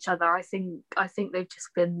assist each other. I think they've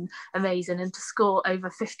just been amazing, and to score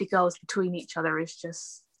over 50 goals between each other is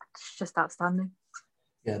just outstanding.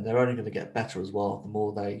 Yeah, they're only going to get better as well. The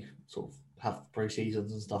more they sort of have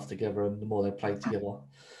pre-seasons and stuff together, and the more they play together,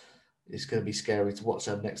 it's going to be scary to watch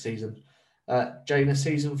them next season. Jane, a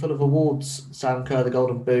season full of awards. Sam Kerr, the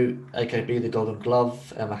Golden Boot, AKB, the Golden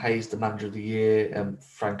Glove, Emma Hayes, the Manager of the Year, and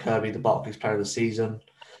Frank Kirby, the Barclays Player of the Season.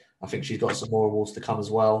 I think she's got some more awards to come as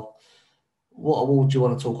well. What award do you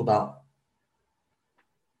want to talk about?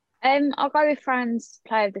 I'll go with Fran's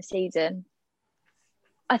Player of the Season.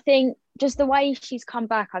 I think just the way she's come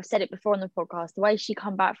back, I've said it before on the podcast, the way she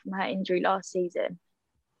come back from her injury last season,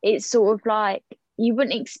 it's sort of like you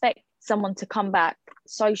wouldn't expect someone to come back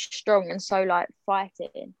so strong and so like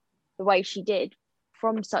fighting the way she did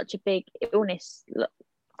from such a big illness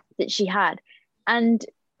that she had. And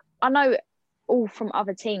I know all from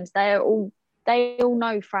other teams. They all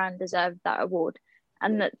know Fran deserved that award,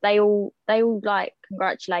 and that they all like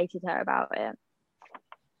congratulated her about it.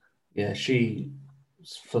 Yeah, she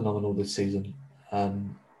was phenomenal this season,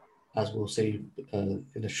 as we'll see in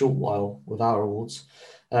a short while with our awards.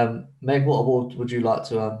 Meg, what award would you like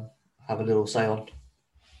to have a little say on?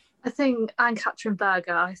 I think Anne-Catherine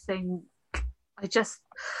Berger, I think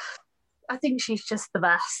she's just the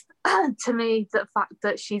best. To me, the fact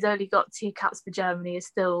that she's only got 2 caps for Germany is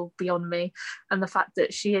still beyond me. And the fact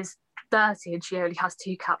that she is 30 and she only has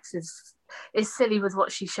 2 caps is silly with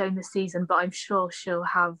what she's shown this season, but I'm sure she'll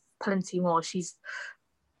have plenty more. She's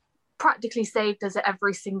practically saved us at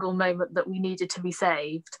every single moment that we needed to be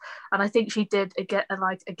saved. And I think she did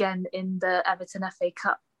again in the Everton FA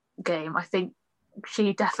Cup game. I think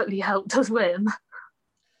she definitely helped us win.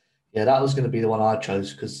 Yeah, that was going to be the one I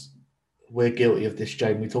chose because we're guilty of this,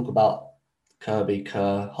 Jane. We talk about Kirby,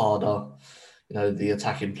 Kerr, Harder, the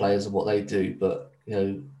attacking players and what they do. But,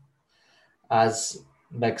 as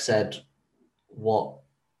Meg said, what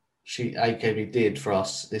AKB did for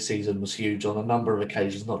us this season was huge on a number of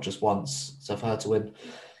occasions, not just once. So for her to win,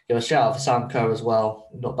 give a shout out for Sam Kerr as well.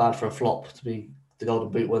 Not bad for a flop to be the Golden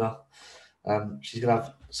Boot winner. She's going to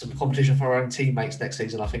have some competition for her own teammates next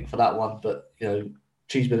season, I think, for that one. But,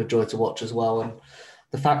 she's been a joy to watch as well. And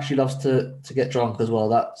the fact she loves to get drunk as well,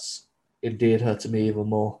 that's endeared her to me even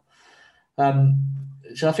more.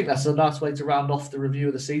 So I think that's a nice way to round off the review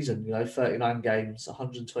of the season. 39 games,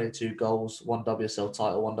 122 goals, 1 WSL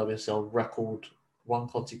title, 1 WSL record, 1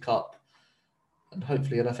 Conti Cup, and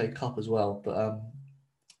hopefully an FA Cup as well. But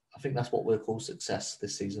I think that's what we'll call success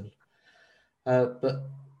this season. But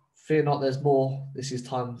fear not, there's more. This is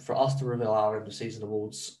time for us to reveal our end of season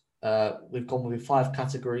awards. We've gone with 5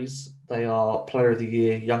 categories. They are Player of the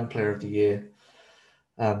Year, Young Player of the Year,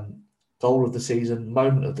 Goal of the Season,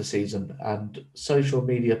 Moment of the Season, and Social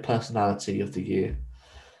Media Personality of the Year.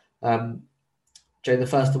 Jay, the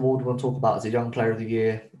first award we want to talk about is the Young Player of the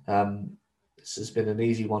Year. This has been an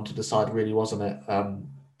easy one to decide, really, wasn't it?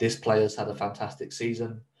 This player's had a fantastic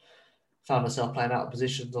season. Found herself playing out of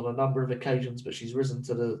positions on a number of occasions, but she's risen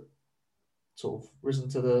to the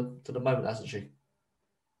moment, hasn't she?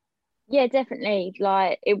 Yeah, definitely.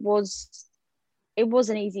 Like it was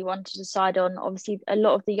an easy one to decide on. Obviously, a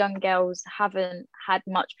lot of the young girls haven't had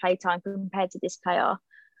much playtime compared to this player.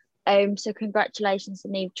 So congratulations to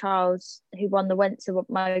Neve Charles, who won the Wentworth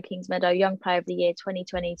Kingsmeadow Young Player of the Year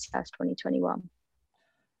 2020/2021.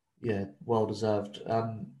 Yeah, well deserved.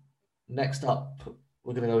 Next up,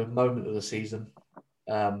 we're going to go with Moment of the Season.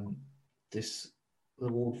 This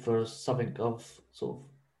award for something of sort of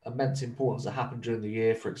immense importance that happened during the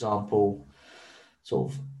year. For example,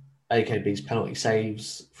 sort of AKB's penalty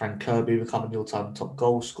saves, Frank Kirby becoming the all-time top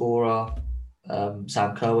goal scorer,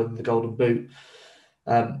 Sam Kerr winning the Golden Boot.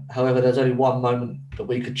 However, there's only one moment that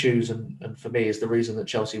we could choose, and for me is the reason that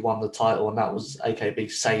Chelsea won the title, and that was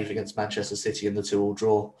AKB's save against Manchester City in the 2-2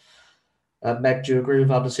 draw. Meg, do you agree with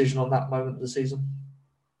our decision on that moment of the season?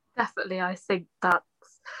 Definitely, I think that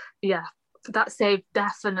save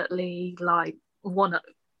definitely won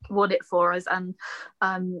it for us. And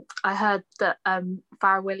I heard that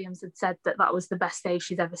Farrah Williams had said that was the best save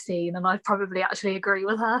she's ever seen, and I probably actually agree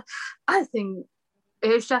with her. I think it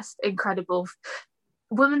was just incredible.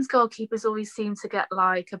 Women's goalkeepers always seem to get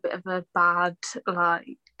a bit of a bad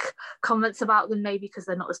comments about them, maybe because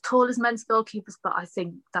they're not as tall as men's goalkeepers, but I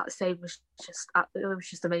think that save was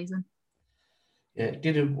just amazing. Yeah, it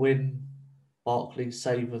didn't win Barclays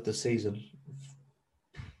Save of the Season.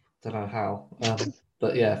 Don't know how.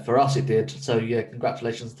 But yeah, for us it did. So yeah,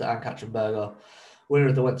 congratulations to Anne-Catherine Berger, winner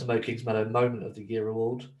of the Wentworth Kingsmeadow Moment of the Year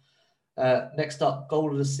award. Next up,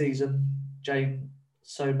 Goal of the Season. Jane,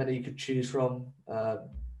 so many you could choose from.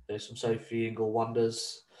 There's some Sophie Ingle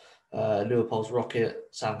wonders, Leopold's rocket,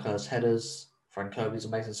 Sam Kerr's headers, Frank Kirby's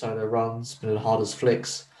amazing solo runs, Vanilla Harder's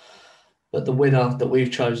flicks. But the winner that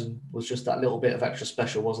we've chosen was just that little bit of extra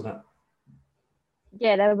special, wasn't it?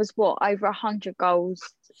 Yeah, there was over 100 goals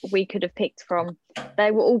we could have picked from.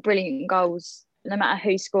 They were all brilliant goals, no matter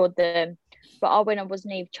who scored them. But our winner was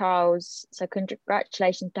Neve Charles. So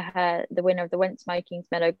congratulations to her, the winner of the Wentworth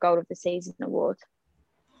Kingsmeadow Goal of the Season award.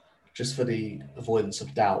 Just for the avoidance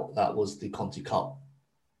of doubt, that was the Conti Cup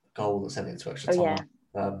goal that sent it into extra time.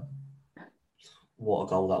 Yeah. What a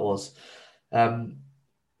goal that was.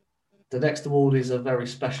 The next award is a very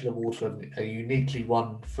special award for a uniquely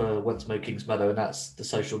one for Wentworth Kingsmeadow, and that's the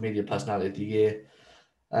Social Media Personality of the Year.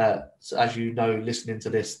 So as you know, listening to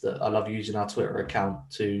this, that I love using our Twitter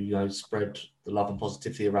account to spread the love and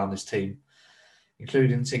positivity around this team,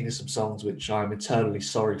 including singing some songs which I'm eternally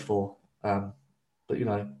sorry for. But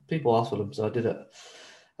but people asked for them, so I did it.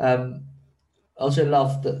 I also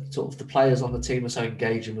love that sort of the players on the team are so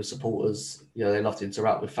engaging with supporters. They love to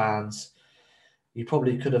interact with fans. You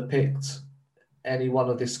probably could have picked any one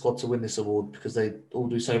of this squad to win this award because they all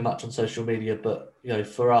do so much on social media. But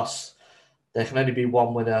for us, there can only be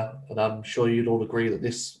one winner, and I'm sure you'd all agree that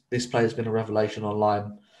this player's been a revelation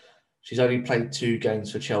online. She's only played 2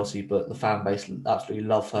 games for Chelsea, but the fan base absolutely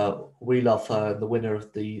love her. We love her. And the winner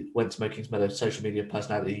of the Went to Kingsmeadow Social Media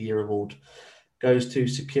Personality of the Year award goes to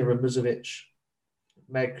Sakira Muzovic.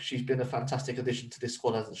 Meg, she's been a fantastic addition to this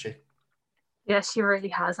squad, hasn't she? Yeah, she really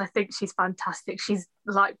has. I think she's fantastic. She's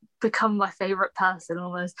become my favourite person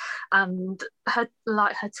almost. And her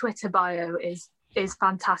Twitter bio is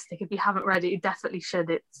fantastic. If you haven't read it, you definitely should.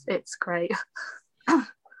 It's great.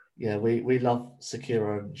 Yeah, we love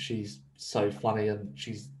Sakira, and she's so funny, and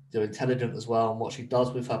she's intelligent as well. And what she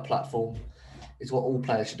does with her platform is what all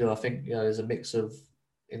players should do. I think there's a mix of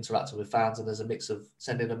interacting with fans, and there's a mix of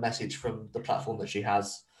sending a message from the platform that she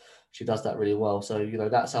has. She does that really well. So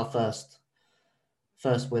that's our first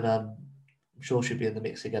win. I'm sure she'll be in the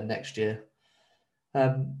mix again next year.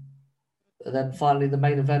 And then finally, the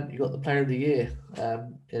main event, you got the Player of the Year.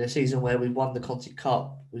 In a season where we've won the Conti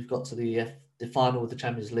Cup, we've got to the final of the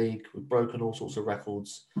Champions League, we've broken all sorts of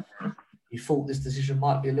records. You thought this decision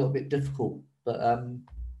might be a little bit difficult, but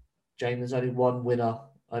Jane, there's only one winner,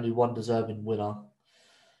 only one deserving winner.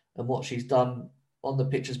 And what she's done on the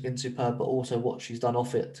pitch has been superb, but also what she's done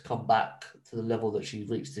off it to come back to the level that she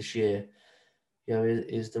reached this year,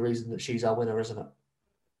 is the reason that she's our winner, isn't it?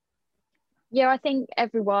 Yeah, I think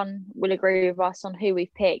everyone will agree with us on who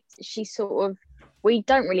we've picked. We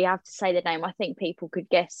don't really have to say the name. I think people could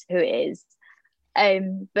guess who it is.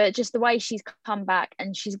 But just the way she's come back,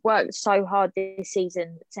 and she's worked so hard this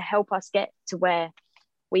season to help us get to where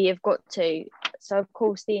we have got to. So, of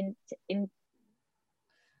course,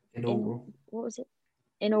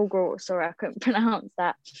 inaugural, sorry, I couldn't pronounce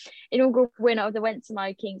that. Inaugural winner of the Went to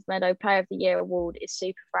Kingsmeadow Player of the Year award is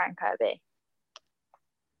Super Fran Kirby.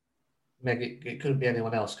 Meg, it couldn't be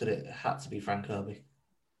anyone else, could it? It had to be Fran Kirby.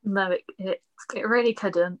 No, it really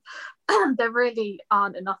couldn't. There really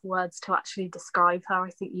aren't enough words to actually describe her. I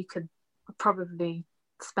think you could probably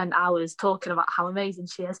spend hours talking about how amazing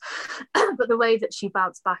she is. But the way that she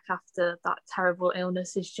bounced back after that terrible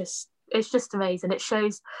illness is just amazing. It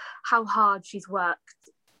shows how hard she's worked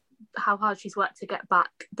to get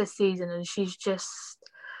back this season, and she's just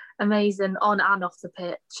amazing on and off the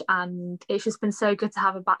pitch. And it's just been so good to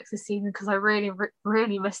have her back this season because I really,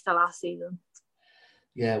 really missed her last season.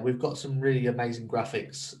 Yeah, we've got some really amazing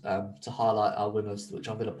graphics to highlight our winners, which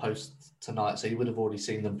I'm going to post tonight. So you would have already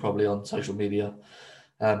seen them probably on social media.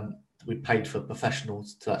 We paid for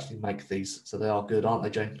professionals to actually make these, so they are good, aren't they,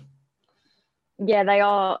 Jane? Yeah, they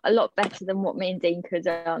are a lot better than what me and Dean could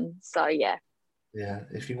have done. So yeah. Yeah,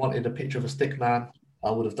 if you wanted a picture of a stick man,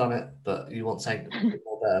 I would have done it, but you want something a bit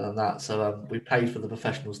more better than that. So we paid for the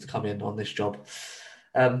professionals to come in on this job.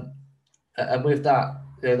 And with that,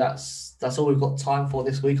 that's all we've got time for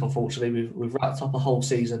this week. Unfortunately, we've wrapped up a whole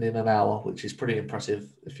season in an hour, which is pretty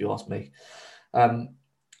impressive, if you ask me.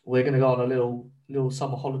 We're going to go on a little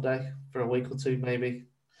summer holiday for a week or two, maybe.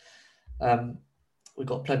 We've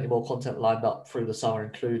got plenty more content lined up through the summer,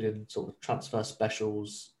 including sort of transfer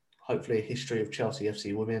specials, hopefully a history of Chelsea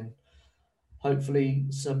FC women, hopefully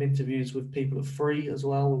some interviews with people at Free as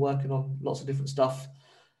well. We're working on lots of different stuff.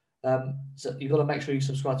 So you've got to make sure you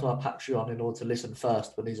subscribe to our Patreon in order to listen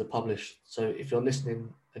first when these are published. So if you're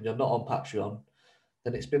listening and you're not on Patreon,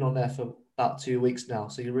 then it's been on there for about 2 weeks now.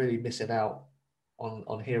 So you're really missing out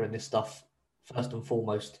on hearing this stuff first and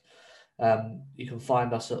foremost. You can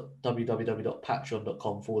find us at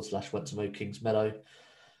www.patreon.com/went-to-Kingsmeadow.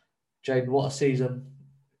 Jane, what a season.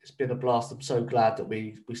 It's been a blast. I'm so glad that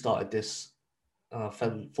we started this.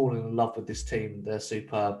 Falling in love with this team. They're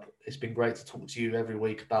superb. It's been great to talk to you every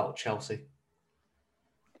week about Chelsea.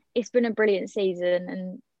 It's been a brilliant season,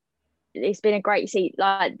 and it's been a great season.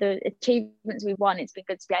 Like the achievements we've won, it's been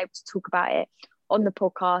good to be able to talk about it on the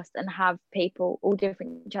podcast and have people, all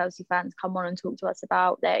different Chelsea fans, come on and talk to us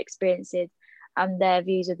about their experiences and their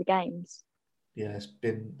views of the games. Yeah, it's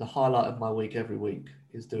been the highlight of my week every week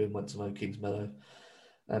is doing Went to Kingsmeadow,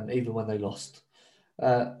 even when they lost.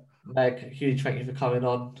 Meg, huge thank you for coming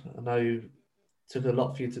on. I know it took a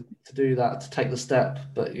lot for you to do that, to take the step,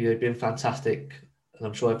 but you've been fantastic. And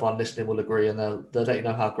I'm sure everyone listening will agree, and they'll let you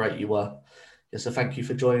know how great you were. Yeah, so thank you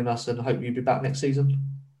for joining us, and I hope you'll be back next season.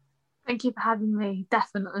 Thank you for having me,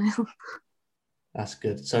 definitely. That's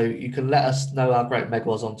good. So you can let us know how great Meg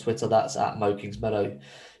was on Twitter. That's at Kingsmeadow.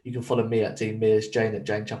 You can follow me at Dean Mears, Jane at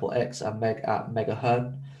Jane Chapel X, and Meg at Mega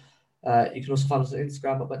Hearn. You can also find us on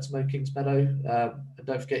Instagram at wenttomokingsmeadow. And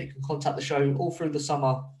don't forget, you can contact the show all through the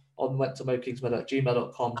summer on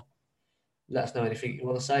wenttomokingsmeadow@gmail.com. Let us know anything you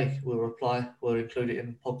want to say. We'll reply. We'll include it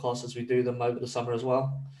in podcasts as we do them over the summer as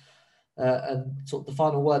well. And sort of the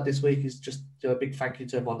final word this week is just a big thank you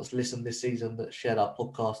to everyone that's listened this season, that shared our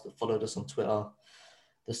podcast, that followed us on Twitter,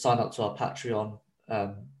 that signed up to our Patreon.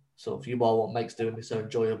 Sort of, you are what makes doing this so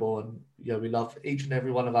enjoyable. And we love each and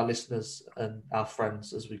every one of our listeners and our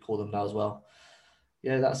friends, as we call them now as well.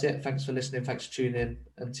 That's it. Thanks for listening. Thanks for tuning in.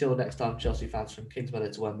 Until next time, Chelsea fans, from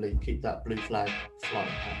Kingsmeadow to Wembley, keep that blue flag flying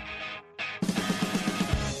high.